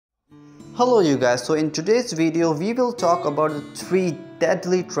Hello you guys, so in today's video we will talk about the 3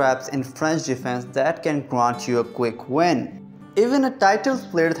 deadly traps in French defense that can grant you a quick win. Even a titled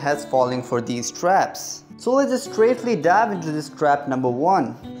player has fallen for these traps. So let's just straightly dive into this trap number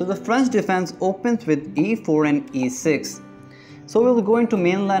 1. So the French defense opens with e4 and e6. So we'll go into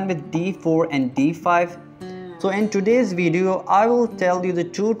mainline with d4 and d5. So in today's video I will tell you the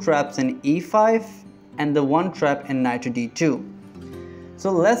 2 traps in e5 and the 1 trap in knight to d2. So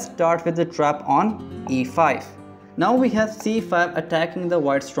let's start with the trap on e5. Now we have c5 attacking the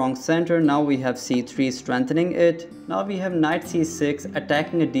white strong center. Now we have c3 strengthening it. Now we have knight c6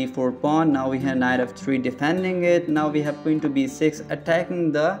 attacking a d4 pawn. Now we have knight f3 defending it. Now we have queen to b6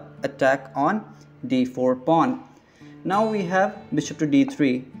 attacking the attack on d4 pawn. Now we have bishop to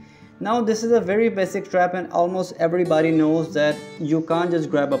d3. Now this is a very basic trap and almost everybody knows that you can't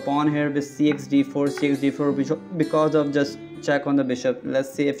just grab a pawn here with cx d4, cx d4 because of just check on the bishop.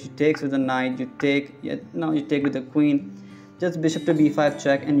 Let's say if you takes with the knight, you take, now you take with the queen, just bishop to b5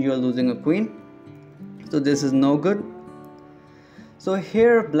 check and you are losing a queen. So this is no good. So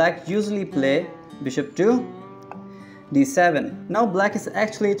here black usually play bishop to d7. Now black is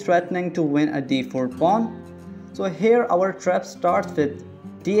actually threatening to win a d4 pawn. So here our trap starts with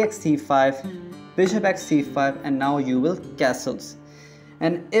dx c5, bishop x c5, and now you will castles.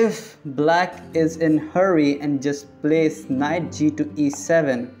 And if black is in hurry and just plays knight g to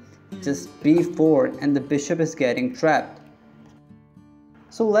e7, just b4, and the bishop is getting trapped.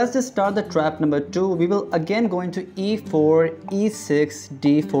 So let's just start the trap number 2. We will again go into e4, e6,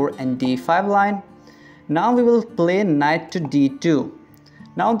 d4 and d5 line. Now we will play knight to d2.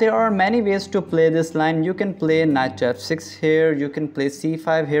 Now there are many ways to play this line. You can play knight to f6 here, you can play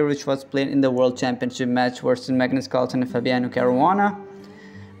c5 here, which was played in the World Championship match versus Magnus Carlsen and Fabiano Caruana.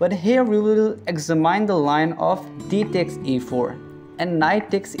 But here we will examine the line of d takes e4 and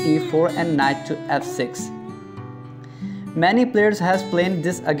knight takes e4 and knight to f6. Many players has played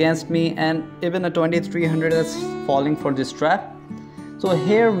this against me and even a 2300 is falling for this trap. So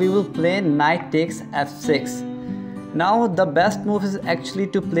here we will play knight takes f6. Now the best move is actually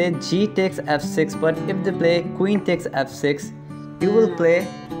to play g takes f6, but if they play queen takes f6, you will play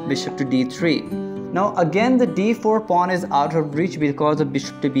bishop to d3. Now again the d4 pawn is out of reach because of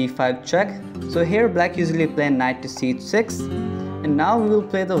bishop to b5 check. So here black usually play knight to c6, and now we will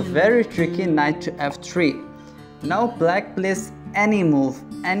play the very tricky knight to f3. Now black plays any move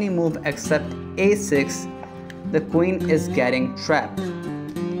except a6, the queen is getting trapped.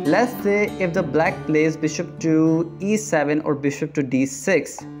 Let's say if the black plays bishop to e7 or bishop to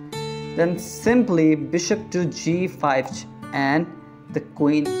d6, then simply bishop to g5 and the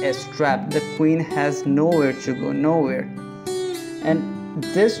queen is trapped. The queen has nowhere to go, nowhere. And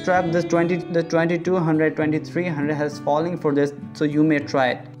this trap, the 2200, 2300 has fallen for this, so you may try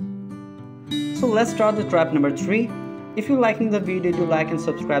it. So let's start the trap number 3. If you're liking the video, do like and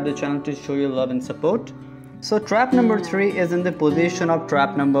subscribe the channel to show your love and support. So trap number 3 is in the position of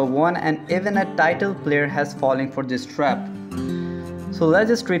trap number 1, and even a title player has fallen for this trap. So let's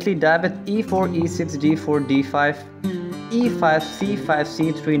just straihtly dive with e4, e6, d4, d5, e5, c5,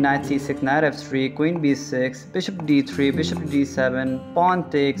 c3, knight c6, knight f3, queen b6, bishop d3, bishop d7, pawn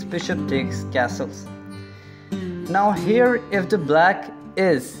takes, bishop takes, castles. Now here if the black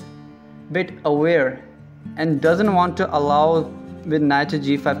is bit aware and doesn't want to allow with knight to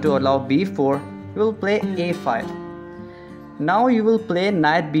g5 to allow b4, you will play a5. Now you will play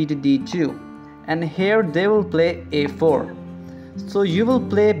knight b to d2, and here they will play a4. So you will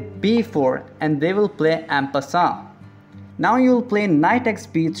play b4 and they will play en passant. Now you will play knight x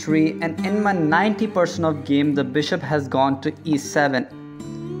b3, and in my 90% of game the bishop has gone to e7.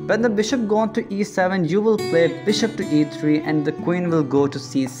 When the bishop gone to e7, you will play bishop to e3 and the queen will go to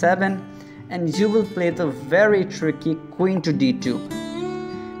c7, and you will play the very tricky queen to d2.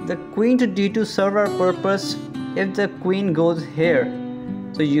 The queen to d2 serves our purpose if the queen goes here,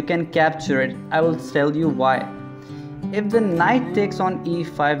 so you can capture it. I will tell you why. If the knight takes on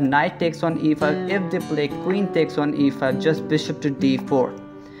e5, knight takes on e5, if they play queen takes on e5, just bishop to d4.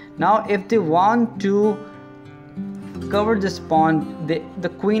 Now if they want to cover this pawn, the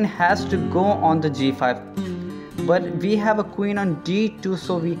queen has to go on the g5. But we have a queen on d2,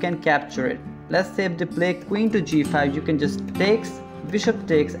 so we can capture it. Let's say if they play queen to g5, you can just takes, bishop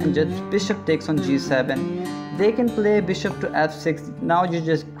takes, and just bishop takes on g7. They can play bishop to f6. Now you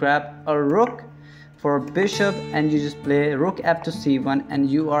just grab a rook for bishop and you just play rook f to c1, and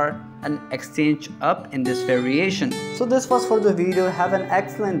you are an exchange up in this variation. So this was for the video. Have an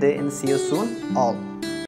excellent day and see you soon all.